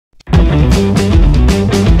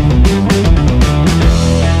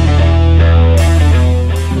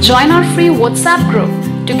Join our free WhatsApp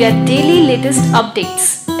group to get daily latest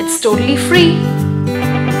updates. It's totally free.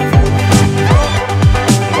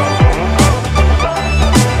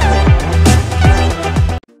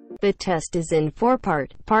 The test is in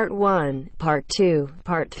 4-part, Part 1, Part 2,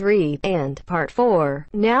 Part 3, and Part 4.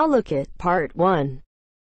 Now look at Part 1.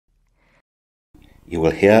 You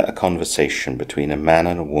will hear a conversation between a man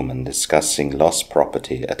and a woman discussing lost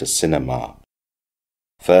property at a cinema.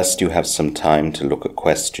 First, you have some time to look at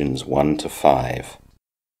questions 1 to 5.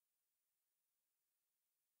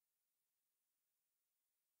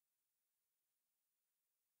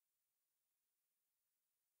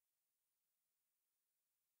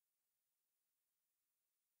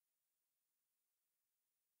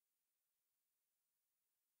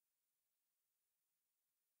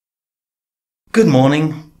 Good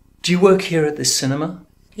morning. Do you work here at this cinema?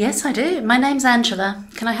 Yes, I do. My name's Angela.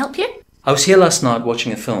 Can I help you? I was here last night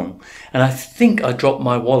watching a film, and I think I dropped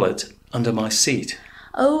my wallet under my seat.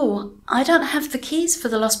 Oh, I don't have the keys for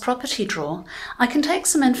the lost property drawer. I can take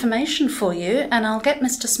some information for you, and I'll get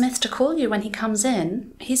Mr. Smith to call you when he comes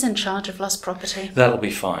in. He's in charge of lost property. That'll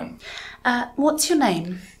be fine. What's your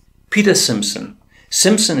name? Peter Simpson.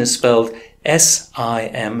 Simpson is spelled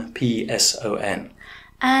Simpson.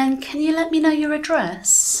 And can you let me know your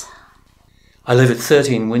address? I live at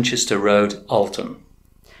 13 Winchester Road, Alton.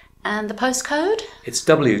 And the postcode? It's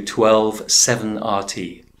W12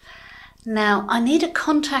 7RT. Now, I need a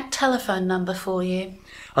contact telephone number for you.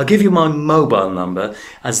 I'll give you my mobile number,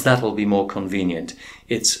 as that'll be more convenient.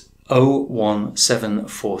 It's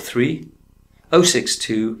 01743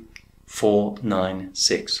 062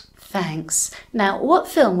 496. Thanks. Now, what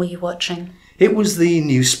film were you watching? It was the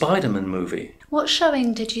new Spider-Man movie. What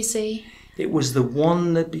showing did you see? It was the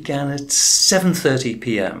one that began at 7:30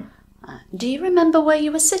 p.m. Do you remember where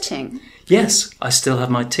you were sitting? Yes, I still have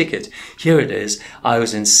my ticket. Here it is. I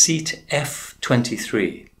was in seat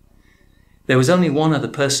F23. There was only one other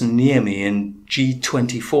person near me in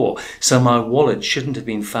G24, so my wallet shouldn't have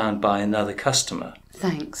been found by another customer.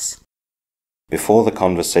 Thanks. Before the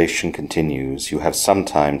conversation continues, you have some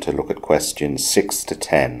time to look at questions 6 to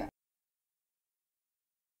 10.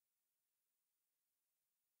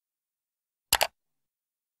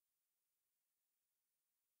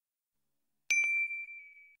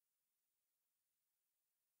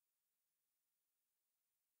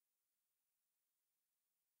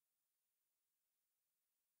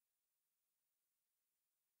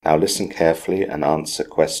 Now listen carefully and answer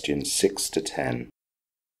questions 6 to 10.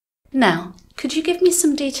 Now, could you give me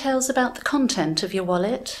some details about the content of your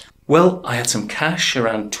wallet? Well, I had some cash,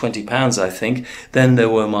 around £20 I think. Then there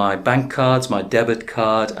were my bank cards, my debit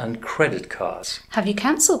card and credit cards. Have you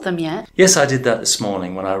cancelled them yet? Yes, I did that this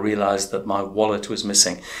morning when I realised that my wallet was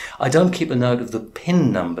missing. I don't keep a note of the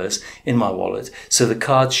PIN numbers in my wallet, so the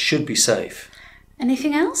cards should be safe.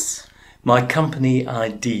 Anything else? My company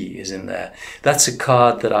ID is in there. That's a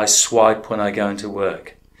card that I swipe when I go into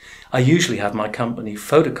work. I usually have my company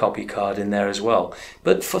photocopy card in there as well,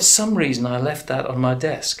 but for some reason I left that on my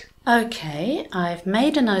desk. Okay, I've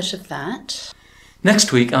made a note of that.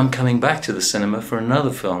 Next week I'm coming back to the cinema for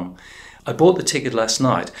another film. I bought the ticket last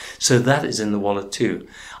night, so that is in the wallet too.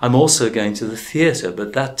 I'm also going to the theatre,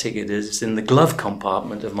 but that ticket is in the glove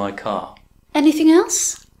compartment of my car. Anything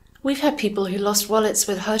else? We've had people who lost wallets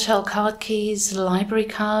with hotel card keys, library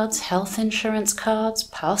cards, health insurance cards,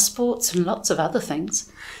 passports and lots of other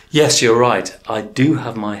things. Yes, you're right. I do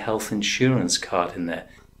have my health insurance card in there.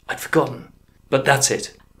 I'd forgotten. But that's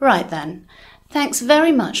it. Right then. Thanks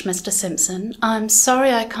very much, Mr. Simpson. I'm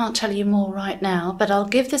sorry I can't tell you more right now, but I'll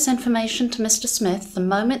give this information to Mr. Smith the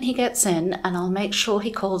moment he gets in, and I'll make sure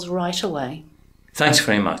he calls right away. Thanks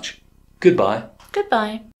very much. Goodbye.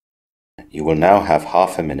 Goodbye. You will now have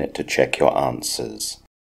half a minute to check your answers.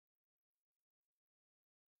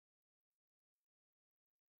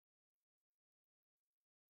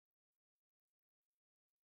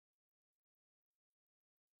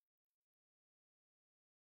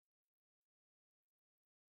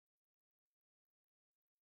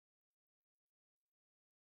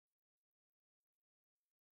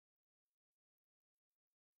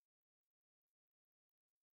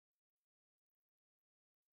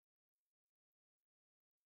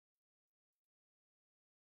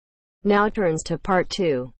 Now turns to Part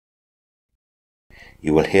 2.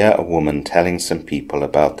 You will hear a woman telling some people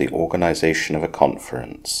about the organization of a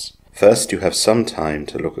conference. First, you have some time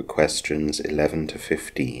to look at questions 11 to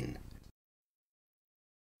 15.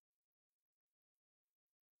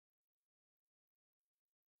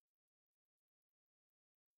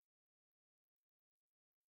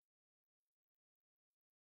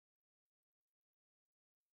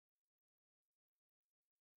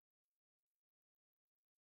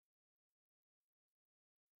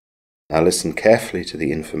 Now listen carefully to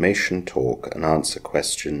the information talk and answer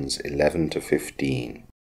questions 11 to 15.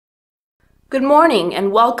 Good morning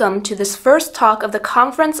and welcome to this first talk of the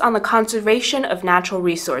Conference on the Conservation of Natural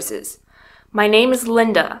Resources. My name is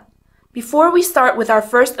Linda. Before we start with our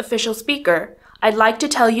first official speaker, I'd like to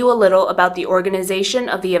tell you a little about the organization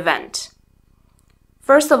of the event.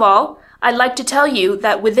 First of all, I'd like to tell you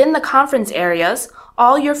that within the conference areas,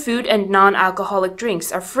 all your food and non-alcoholic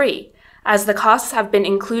drinks are free, as the costs have been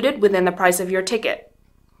included within the price of your ticket.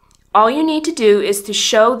 All you need to do is to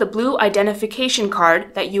show the blue identification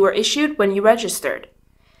card that you were issued when you registered.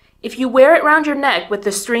 If you wear it around your neck with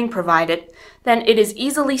the string provided, then it is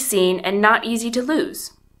easily seen and not easy to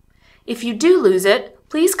lose. If you do lose it,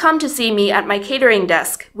 please come to see me at my catering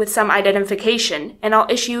desk with some identification and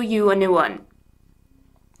I'll issue you a new one.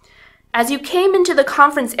 As you came into the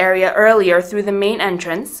conference area earlier through the main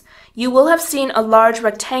entrance, you will have seen a large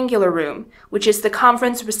rectangular room, which is the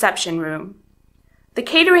conference reception room. The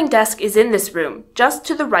catering desk is in this room, just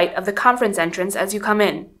to the right of the conference entrance as you come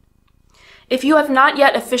in. If you have not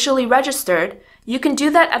yet officially registered, you can do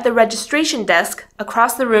that at the registration desk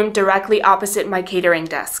across the room directly opposite my catering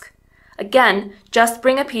desk. Again, just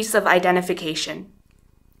bring a piece of identification.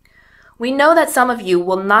 We know that some of you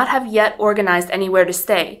will not have yet organized anywhere to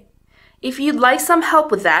stay. If you'd like some help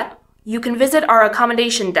with that, you can visit our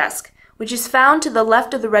accommodation desk, which is found to the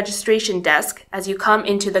left of the registration desk as you come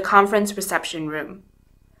into the conference reception room.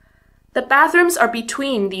 The bathrooms are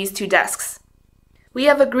between these two desks. We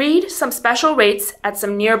have agreed some special rates at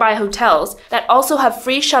some nearby hotels that also have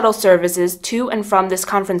free shuttle services to and from this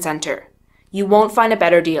conference center. You won't find a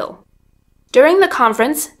better deal. During the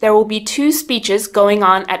conference, there will be 2 speeches going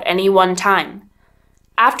on at any one time.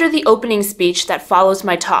 After the opening speech that follows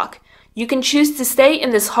my talk, you can choose to stay in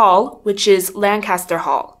this hall, which is Lancaster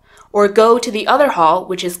Hall, or go to the other hall,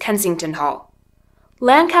 which is Kensington Hall.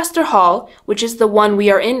 Lancaster Hall, which is the one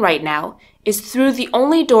we are in right now, is through the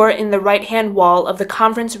only door in the right-hand wall of the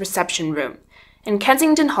conference reception room, and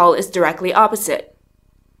Kensington Hall is directly opposite.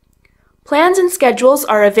 Plans and schedules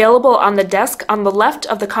are available on the desk on the left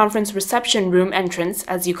of the conference reception room entrance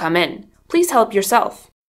as you come in. Please help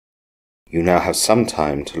yourself. You now have some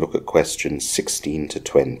time to look at questions 16 to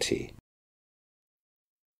 20.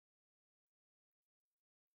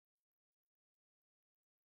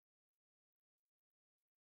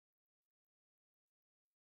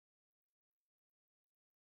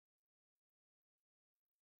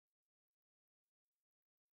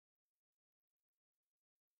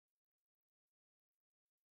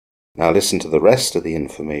 Now listen to the rest of the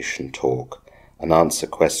information talk and answer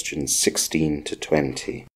questions 16 to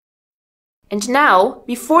 20. And now,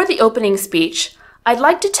 before the opening speech, I'd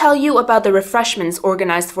like to tell you about the refreshments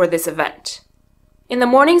organized for this event. In the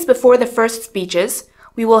mornings before the first speeches,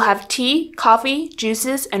 we will have tea, coffee,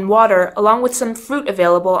 juices, and water along with some fruit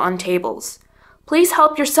available on tables. Please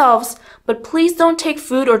help yourselves, but please don't take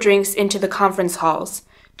food or drinks into the conference halls.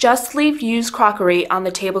 Just leave used crockery on the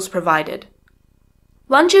tables provided.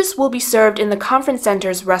 Lunches will be served in the conference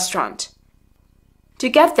center's restaurant. To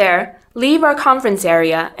get there, leave our conference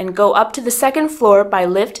area and go up to the second floor by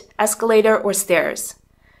lift, escalator, or stairs.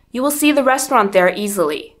 You will see the restaurant there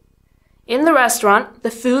easily. In the restaurant,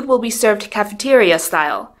 the food will be served cafeteria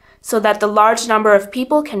style, so that the large number of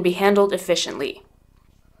people can be handled efficiently.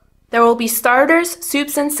 There will be starters,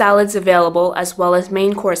 soups, and salads available as well as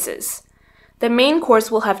main courses. The main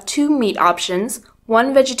course will have 2 meat options,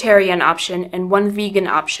 1 vegetarian option, and 1 vegan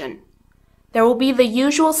option. There will be the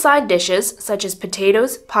usual side dishes such as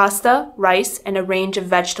potatoes, pasta, rice, and a range of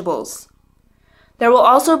vegetables. There will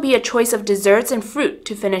also be a choice of desserts and fruit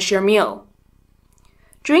to finish your meal.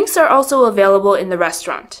 Drinks are also available in the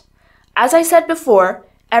restaurant. As I said before,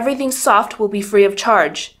 everything soft will be free of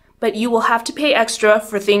charge, but you will have to pay extra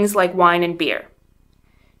for things like wine and beer.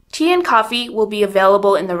 Tea and coffee will be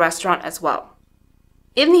available in the restaurant as well.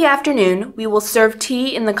 In the afternoon, we will serve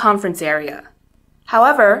tea in the conference area.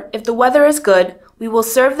 However, if the weather is good, we will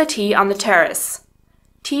serve the tea on the terrace.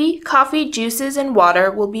 Tea, coffee, juices, and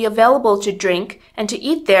water will be available to drink, and to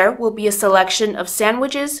eat there will be a selection of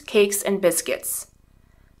sandwiches, cakes, and biscuits.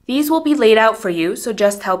 These will be laid out for you, so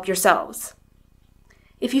just help yourselves.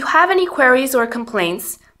 If you have any queries or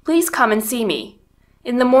complaints, please come and see me.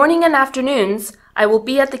 In the morning and afternoons, I will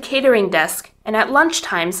be at the catering desk, and at lunch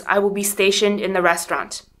times, I will be stationed in the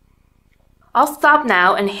restaurant. I'll stop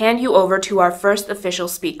now and hand you over to our first official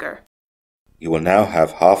speaker. You will now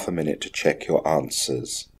have half a minute to check your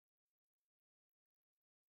answers.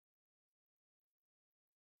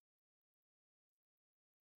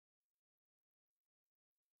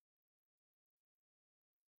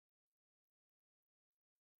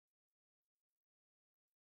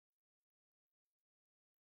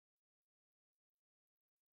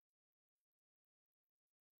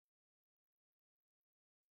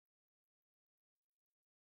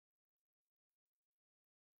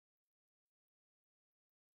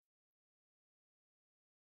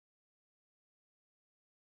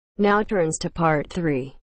 Now turns to Part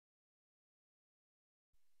 3.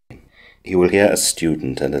 You will hear a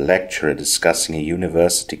student and a lecturer discussing a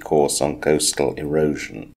university course on coastal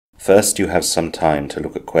erosion. First, you have some time to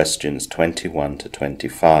look at questions 21 to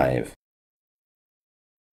 25.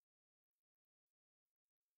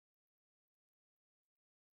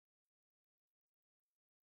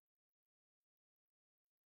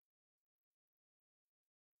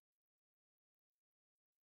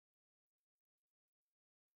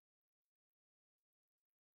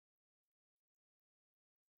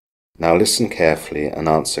 Now listen carefully and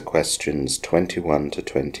answer questions 21 to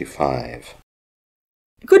 25.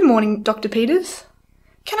 Good morning, Dr. Peters.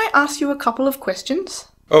 Can I ask you a couple of questions?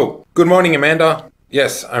 Oh, good morning, Amanda.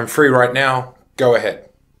 Yes, I'm free right now. Go ahead.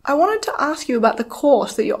 I wanted to ask you about the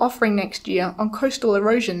course that you're offering next year on coastal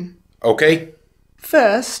erosion. Okay.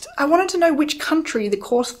 First, I wanted to know which country the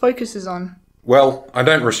course focuses on. Well, I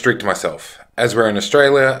don't restrict myself. As we're in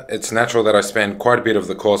Australia, it's natural that I spend quite a bit of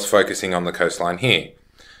the course focusing on the coastline here.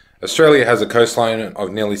 Australia has a coastline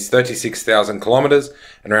of nearly 36,000 kilometres,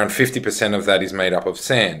 and around 50% of that is made up of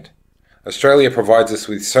sand. Australia provides us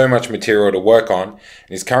with so much material to work on and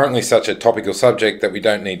is currently such a topical subject that we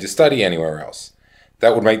don't need to study anywhere else.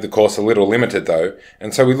 That would make the course a little limited though,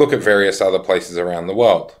 and so we look at various other places around the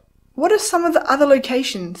world. What are some of the other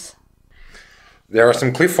locations? There are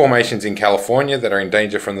some cliff formations in California that are in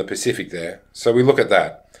danger from the Pacific there, so we look at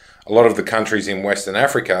that. A lot of the countries in Western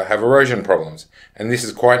Africa have erosion problems, and this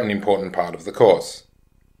is quite an important part of the course.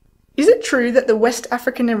 Is it true that the West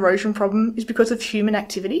African erosion problem is because of human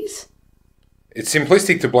activities? It's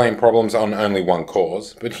simplistic to blame problems on only one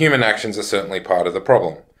cause, but human actions are certainly part of the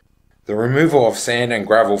problem. The removal of sand and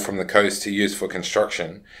gravel from the coast to use for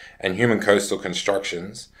construction, and human coastal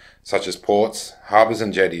constructions, such as ports, harbours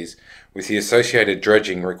and jetties, with the associated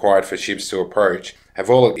dredging required for ships to approach,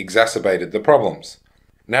 have all exacerbated the problems.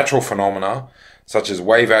 Natural phenomena, such as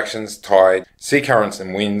wave actions, tide, sea currents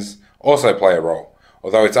and winds, also play a role,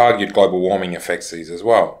 although it's argued global warming affects these as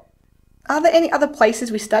well. Are there any other places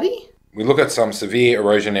we study? We look at some severe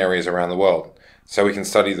erosion areas around the world, so we can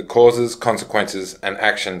study the causes, consequences and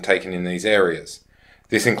action taken in these areas.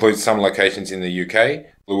 This includes some locations in the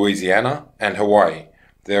UK, Louisiana and Hawaii.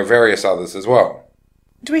 There are various others as well.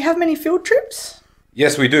 Do we have many field trips?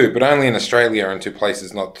 Yes, we do, but only in Australia and to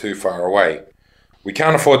places not too far away. We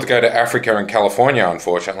can't afford to go to Africa and California,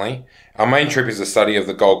 unfortunately. Our main trip is a study of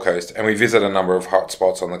the Gold Coast, and we visit a number of hot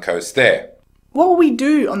spots on the coast there. What will we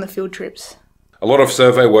do on the field trips? A lot of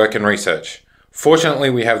survey work and research.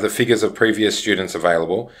 Fortunately, we have the figures of previous students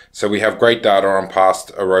available, so we have great data on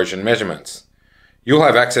past erosion measurements. You'll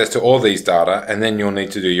have access to all these data, and then you'll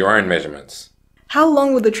need to do your own measurements. How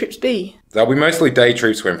long will the trips be? They'll be mostly day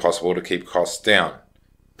trips when possible to keep costs down.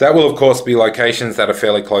 That will of course be locations that are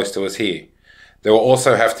fairly close to us here. There will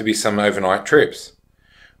also have to be some overnight trips.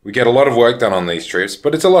 We get a lot of work done on these trips,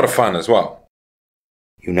 but it's a lot of fun as well.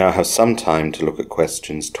 You now have some time to look at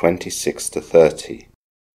questions 26 to 30.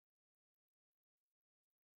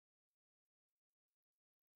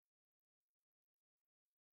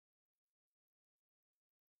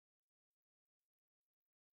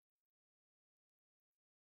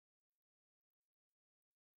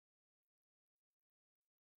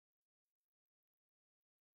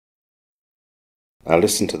 Now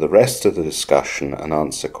listen to the rest of the discussion and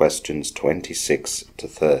answer questions 26 to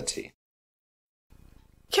 30.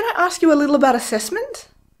 Can I ask you a little about assessment?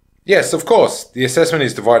 Yes, of course. The assessment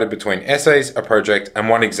is divided between essays, a project, and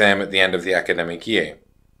one exam at the end of the academic year.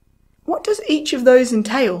 What does each of those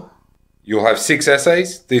entail? You'll have 6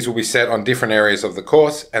 essays. These will be set on different areas of the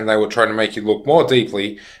course, and they will try to make you look more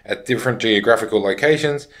deeply at different geographical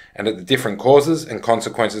locations and at the different causes and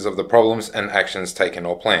consequences of the problems and actions taken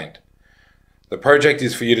or planned. The project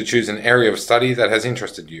is for you to choose an area of study that has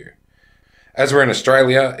interested you. As we're in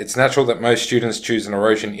Australia, it's natural that most students choose an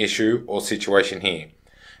erosion issue or situation here,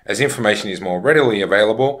 as information is more readily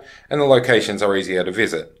available and the locations are easier to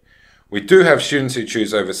visit. We do have students who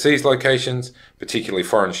choose overseas locations, particularly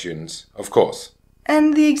foreign students, of course.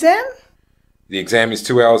 And the exam? The exam is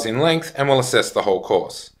 2 hours in length and will assess the whole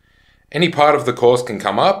course. Any part of the course can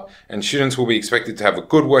come up, and students will be expected to have a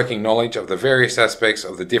good working knowledge of the various aspects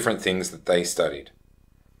of the different things that they studied.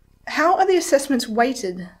 How are the assessments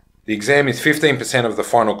weighted? The exam is 15% of the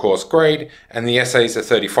final course grade, and the essays are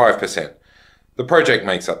 35%. The project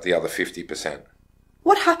makes up the other 50%.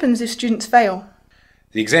 What happens if students fail?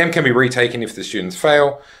 The exam can be retaken if the students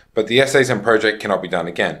fail, but the essays and project cannot be done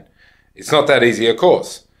again. It's not that easy a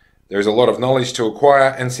course. There is a lot of knowledge to acquire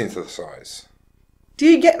and synthesize. Do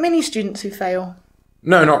you get many students who fail?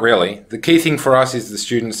 No, not really. The key thing for us is the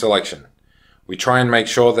student selection. We try and make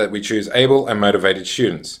sure that we choose able and motivated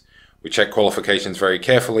students. We check qualifications very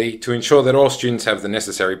carefully to ensure that all students have the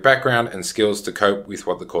necessary background and skills to cope with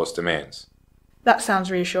what the course demands. That sounds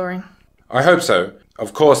reassuring. I hope so.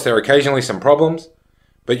 Of course, there are occasionally some problems,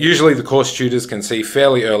 but usually the course tutors can see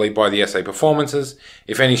fairly early by the essay performances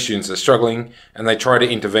if any students are struggling, and they try to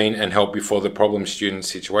intervene and help before the problem student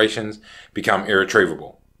situations become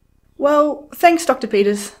irretrievable. Well, thanks, Dr.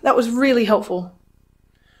 Peters. That was really helpful.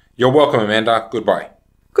 You're welcome, Amanda. Goodbye.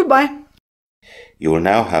 Goodbye. You will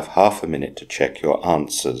now have half a minute to check your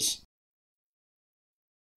answers.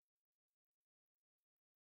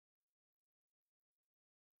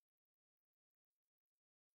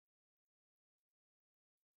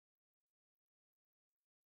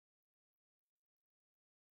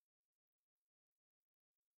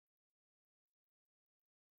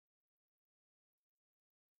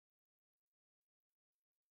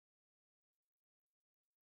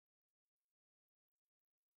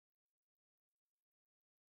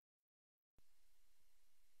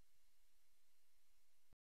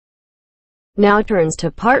 Now turns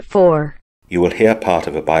to part 4. You will hear part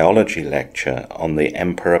of a biology lecture on the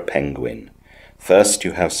emperor penguin. First,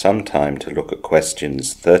 you have some time to look at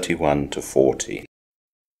questions 31 to 40.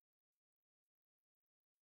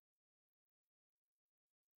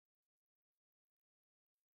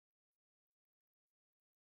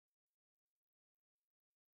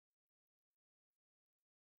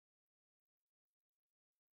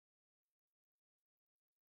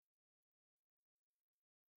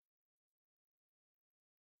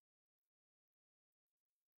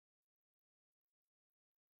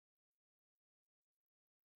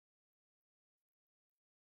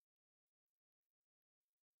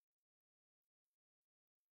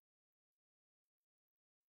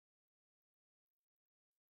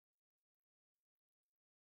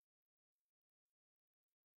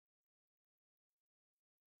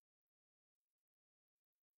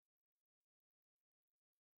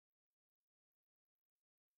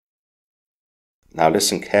 Now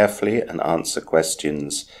listen carefully and answer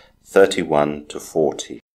questions 31 to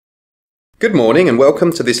 40. Good morning and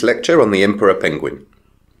welcome to this lecture on the emperor penguin.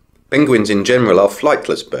 Penguins in general are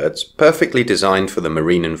flightless birds, perfectly designed for the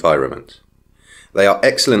marine environment. They are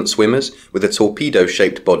excellent swimmers with a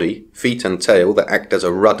torpedo-shaped body, feet and tail that act as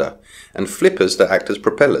a rudder, and flippers that act as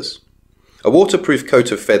propellers. A waterproof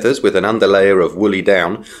coat of feathers with an underlayer of woolly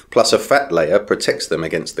down plus a fat layer protects them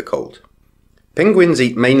against the cold. Penguins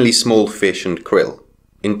eat mainly small fish and krill.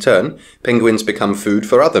 In turn, penguins become food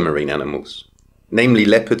for other marine animals, namely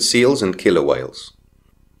leopard seals and killer whales.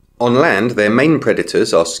 On land, their main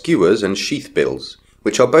predators are skuas and sheathbills,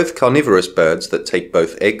 which are both carnivorous birds that take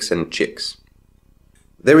both eggs and chicks.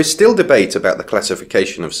 There is still debate about the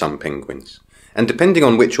classification of some penguins, and depending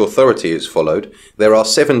on which authority is followed, there are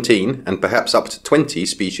 17 and perhaps up to 20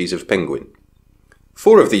 species of penguin.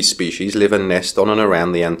 4 of these species live and nest on and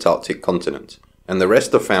around the Antarctic continent, and the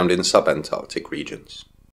rest are found in subantarctic regions.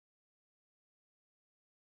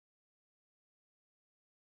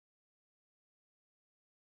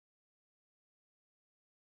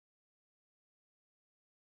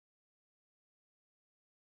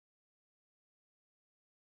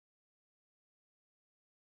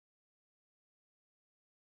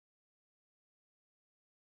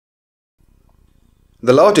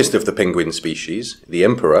 The largest of the penguin species, the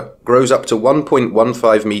emperor, grows up to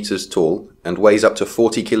 1.15 meters tall and weighs up to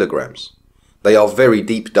 40 kilograms. They are very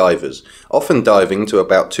deep divers, often diving to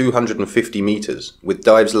about 250 meters, with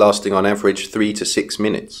dives lasting on average 3 to 6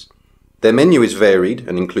 minutes. Their menu is varied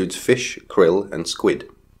and includes fish, krill and squid.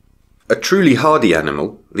 A truly hardy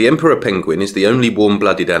animal, the emperor penguin is the only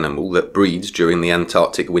warm-blooded animal that breeds during the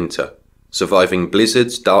Antarctic winter, surviving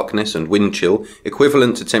blizzards, darkness and wind chill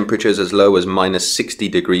equivalent to temperatures as low as minus 60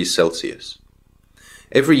 degrees Celsius.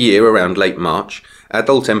 Every year around late March,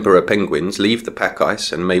 adult emperor penguins leave the pack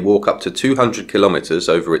ice and may walk up to 200 kilometers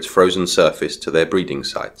over its frozen surface to their breeding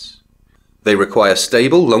sites. They require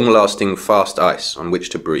stable, long-lasting, fast ice on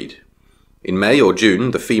which to breed. In May or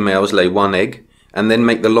June, the females lay 1 egg and then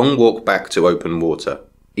make the long walk back to open water,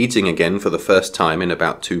 eating again for the first time in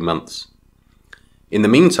about 2 months. In the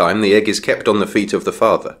meantime, the egg is kept on the feet of the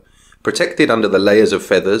father, protected under the layers of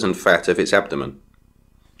feathers and fat of its abdomen.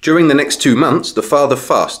 During the next 2 months, the father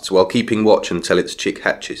fasts while keeping watch until its chick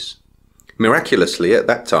hatches. Miraculously, at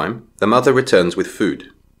that time, the mother returns with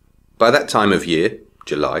food. By that time of year,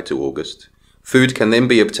 July to August, food can then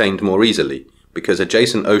be obtained more easily because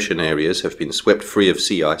adjacent ocean areas have been swept free of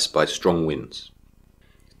sea ice by strong winds.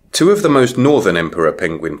 2 of the most northern emperor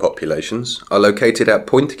penguin populations are located at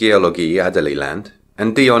Point Geologie Adélie Land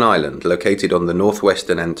and Dion Island, located on the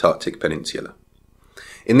northwestern Antarctic peninsula.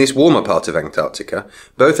 In this warmer part of Antarctica,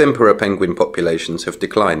 both emperor penguin populations have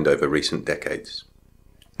declined over recent decades.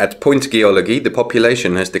 At Point Geology, the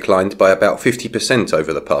population has declined by about 50%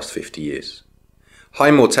 over the past 50 years.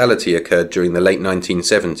 High mortality occurred during the late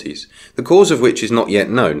 1970s, the cause of which is not yet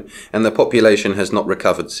known, and the population has not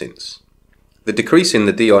recovered since. The decrease in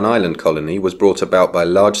the Dion Island colony was brought about by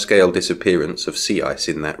large-scale disappearance of sea ice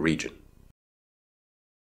in that region.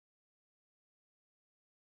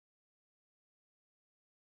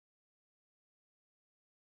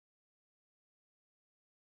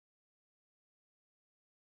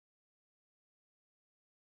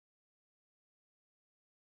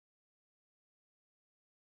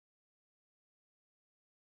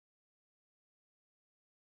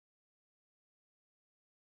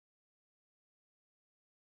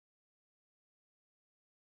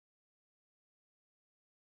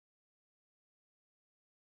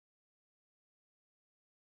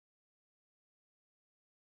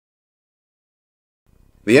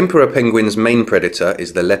 The emperor penguin's main predator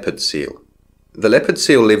is the leopard seal. The leopard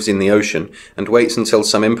seal lives in the ocean and waits until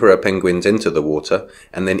some emperor penguins enter the water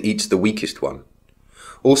and then eats the weakest one.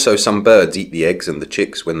 Also, some birds eat the eggs and the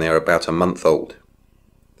chicks when they are about a month old.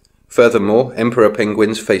 Furthermore, emperor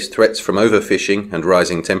penguins face threats from overfishing and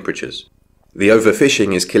rising temperatures. The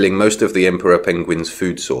overfishing is killing most of the emperor penguin's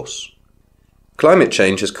food source. Climate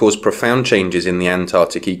change has caused profound changes in the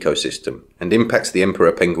Antarctic ecosystem and impacts the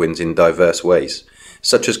emperor penguins in diverse ways,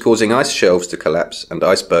 such as causing ice shelves to collapse and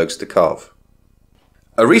icebergs to calve.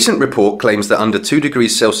 A recent report claims that under 2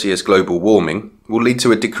 degrees Celsius global warming will lead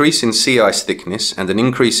to a decrease in sea ice thickness and an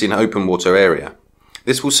increase in open water area.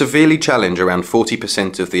 This will severely challenge around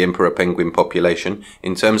 40% of the emperor penguin population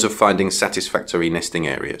in terms of finding satisfactory nesting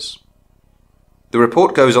areas. The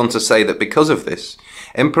report goes on to say that because of this,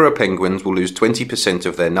 emperor penguins will lose 20%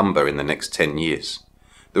 of their number in the next 10 years.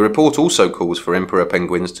 The report also calls for emperor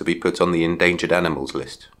penguins to be put on the endangered animals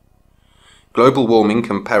list. Global warming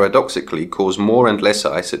can paradoxically cause more and less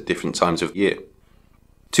ice at different times of year.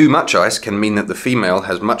 Too much ice can mean that the female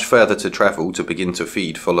has much further to travel to begin to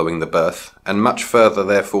feed following the birth, and much further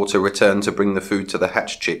therefore to return to bring the food to the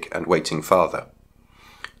hatched chick and waiting father.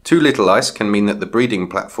 Too little ice can mean that the breeding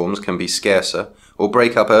platforms can be scarcer or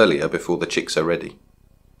break up earlier before the chicks are ready.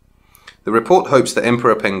 The report hopes that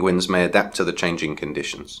emperor penguins may adapt to the changing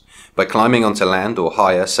conditions by climbing onto land or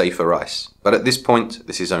higher, safer ice, but at this point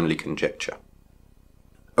this is only conjecture.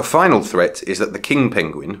 A final threat is that the king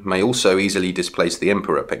penguin may also easily displace the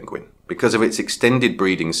emperor penguin because of its extended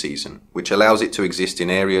breeding season, which allows it to exist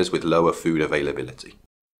in areas with lower food availability.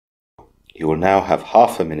 You will now have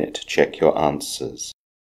half a minute to check your answers.